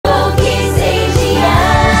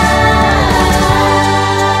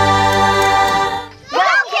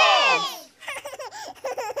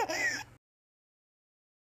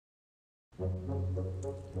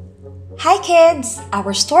kids!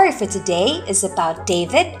 Our story for today is about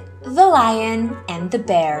David, the lion, and the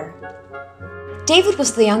bear. David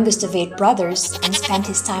was the youngest of 8 brothers and spent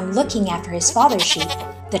his time looking after his father's sheep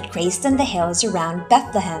that grazed in the hills around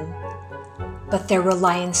Bethlehem. But there were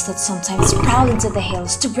lions that sometimes prowled into the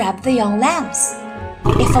hills to grab the young lambs.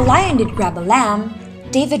 If a lion did grab a lamb,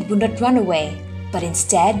 David would not run away, but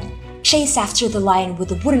instead chase after the lion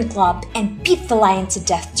with a wooden club and beat the lion to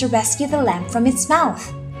death to rescue the lamb from its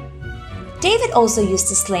mouth. David also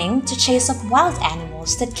used a sling to chase off wild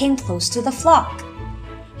animals that came close to the flock.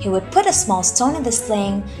 He would put a small stone in the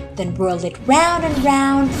sling, then whirl it round and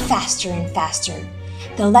round, faster and faster,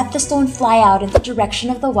 then let the stone fly out in the direction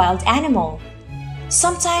of the wild animal.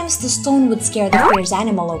 Sometimes the stone would scare the fierce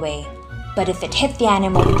animal away, but if it hit the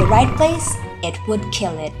animal in the right place, it would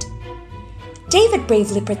kill it. David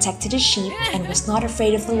bravely protected his sheep and was not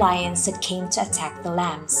afraid of the lions that came to attack the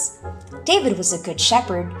lambs. David was a good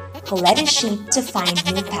shepherd who led his sheep to find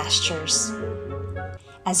new pastures.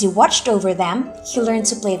 As he watched over them, he learned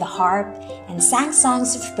to play the harp and sang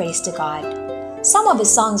songs of praise to God. Some of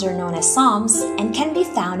his songs are known as psalms and can be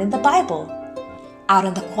found in the Bible. Out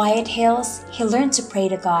on the quiet hills, he learned to pray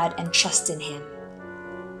to God and trust in Him.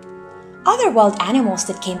 Other wild animals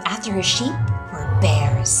that came after his sheep were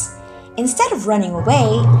bears. Instead of running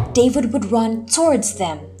away, David would run towards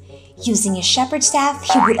them. Using his shepherd's staff,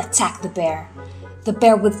 he would attack the bear. The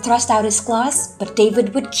bear would thrust out his claws, but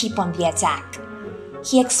David would keep on the attack.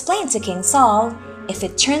 He explained to King Saul, "If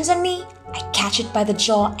it turns on me, I catch it by the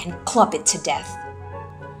jaw and club it to death."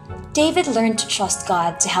 David learned to trust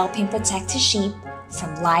God to help him protect his sheep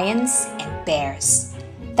from lions and bears.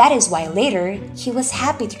 That is why later he was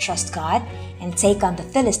happy to trust God and take on the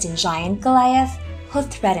Philistine giant Goliath, who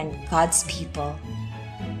threatened God's people.